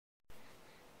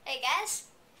Hey guys,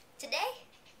 today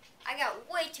I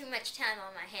got way too much time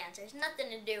on my hands. There's nothing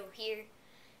to do here.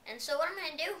 And so what I'm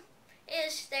going to do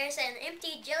is there's an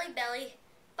empty Jelly Belly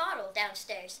bottle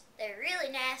downstairs. They're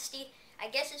really nasty. I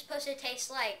guess it's supposed to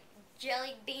taste like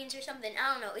jelly beans or something.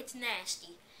 I don't know. It's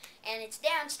nasty. And it's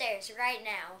downstairs right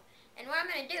now. And what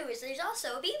I'm going to do is there's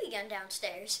also a BB gun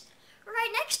downstairs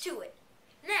right next to it.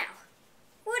 Now,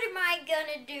 what am I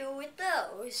going to do with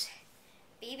those?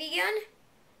 BB gun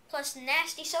plus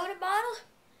nasty soda bottle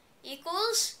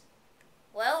equals,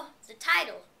 well, the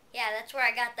title. Yeah, that's where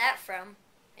I got that from.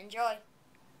 Enjoy.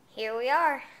 Here we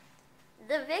are.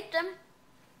 The victim.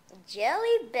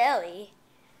 Jelly Belly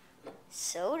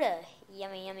soda.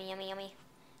 Yummy, yummy, yummy, yummy.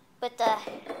 But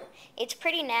it's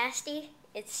pretty nasty.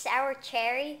 It's sour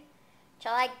cherry. Which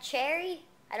I like cherry.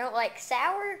 I don't like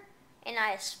sour. And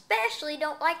I especially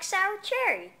don't like sour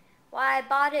cherry. Why I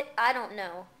bought it, I don't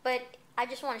know. But I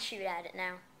just want to shoot at it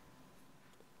now.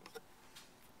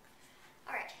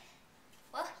 Alright.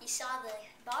 Well, you saw the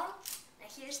bottle. Now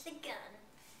here's the gun.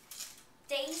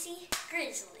 Daisy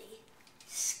Grizzly.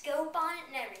 Scope on it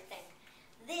and everything.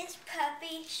 This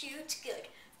puppy shoots good.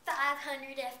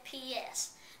 500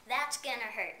 FPS. That's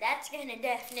gonna hurt. That's gonna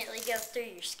definitely go through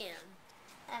your skin.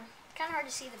 Kind of hard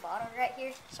to see the bottle right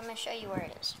here, so I'm gonna show you where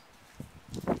it is.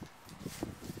 Kind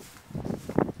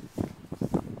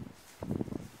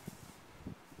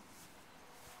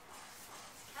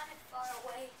of far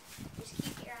away. Just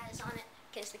keep your eyes on it,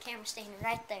 because the camera's standing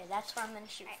right there. That's where I'm gonna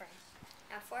shoot from.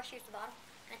 Now, before I shoot the bottle,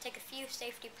 I'm gonna take a few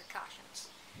safety precautions.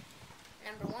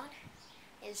 Number one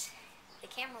is the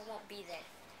camera won't be there.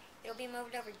 It'll be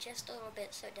moved over just a little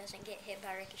bit so it doesn't get hit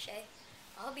by ricochet.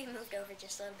 I'll be moved over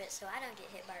just a little bit so I don't get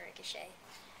hit by ricochet.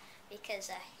 Because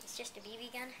it's just a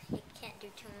BB gun, it can't do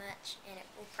too much, and it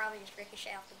will probably just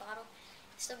ricochet off the bottle.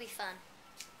 It'll still be fun.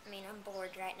 I mean, I'm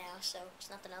bored right now, so there's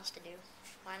nothing else to do.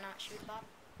 Why not shoot the bottle?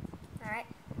 Alright,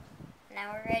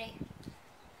 now we're ready.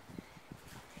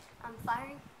 I'm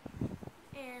firing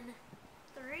in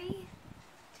 3,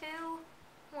 2,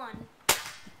 1.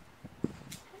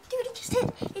 Dude, it just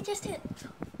hit! It just hit!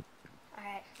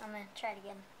 Alright, I'm gonna try it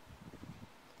again.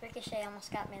 Ricochet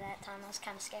almost got me that time. I was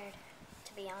kind of scared,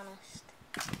 to be honest.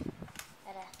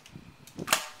 But,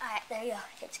 alright, there you go.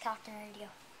 It's cocked and ready to go.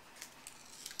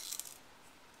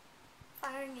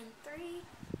 Firing in 3,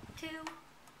 2,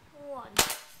 1.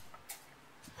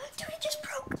 Dude, it just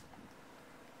broke!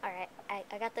 Alright,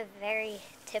 I got the very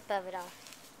tip of it off.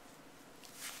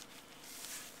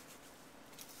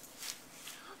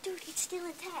 Oh, dude, it's still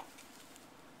intact.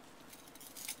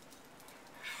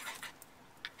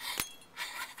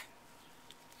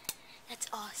 That's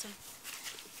awesome.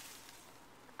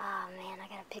 Oh man, I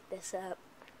gotta pick this up.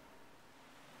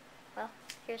 Well,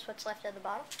 here's what's left of the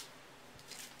bottle.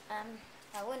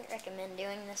 I wouldn't recommend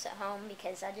doing this at home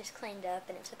because I just cleaned up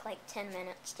and it took like 10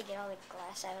 minutes to get all the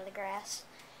glass out of the grass.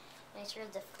 And it's real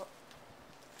difficult.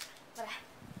 But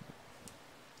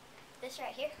this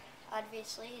right here,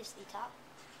 obviously, is the top.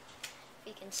 If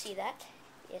you can see that.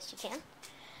 Yes, you can.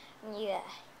 And you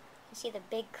see the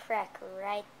big crack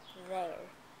right there.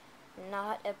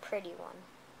 Not a pretty one.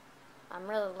 I'm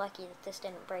really lucky that this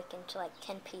didn't break into like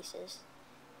 10 pieces,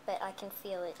 but I can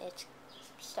feel it. It's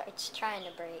trying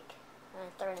to break. I'm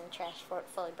gonna throw it in the trash before it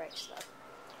fully breaks though.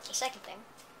 The second thing.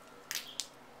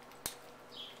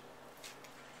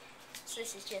 So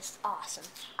this is just awesome.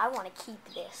 I want to keep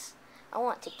this. I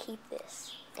want to keep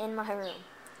this in my room.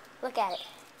 Look at it.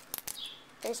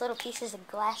 There's little pieces of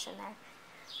glass in there,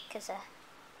 because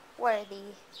where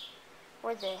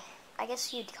the I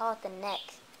guess you'd call it the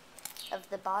neck of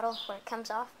the bottle where it comes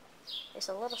off. There's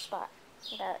a little spot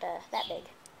about that big.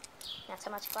 That's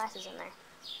how much glass is in there.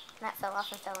 And that fell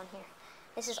off and fell in here.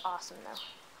 This is awesome though.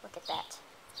 Look at that.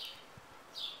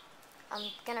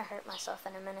 I'm gonna hurt myself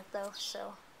in a minute though,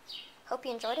 so hope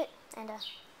you enjoyed it. And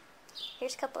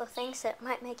here's a couple of things that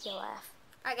might make you laugh.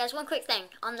 Alright guys, one quick thing.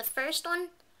 On the first one,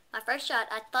 my first shot,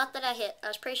 I thought that I hit. I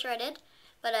was pretty sure I did,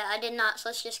 but I did not, so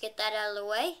let's just get that out of the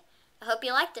way. I hope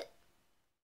you liked it.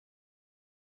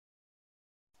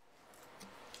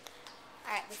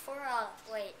 Alright,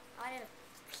 wait, I want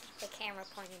to keep the camera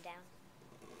pointed down.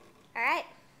 Alright,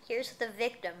 here's the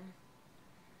victim.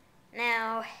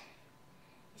 Now,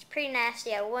 it's pretty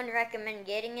nasty. I wouldn't recommend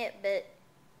getting it, but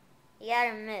you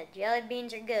gotta admit, jelly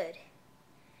beans are good.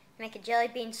 Make a jelly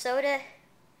bean soda.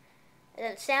 It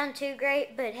doesn't sound too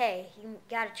great, but hey, you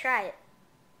gotta try it.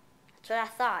 That's what I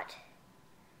thought.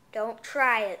 Don't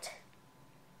try it.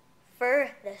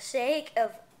 For the sake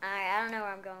of... I don't know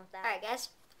where I'm going with that. Alright guys,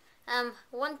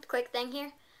 one quick thing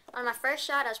here. On my first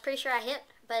shot, I was pretty sure I hit,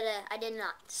 but I did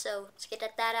not. So let's get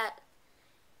that out.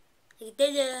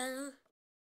 Ta-da!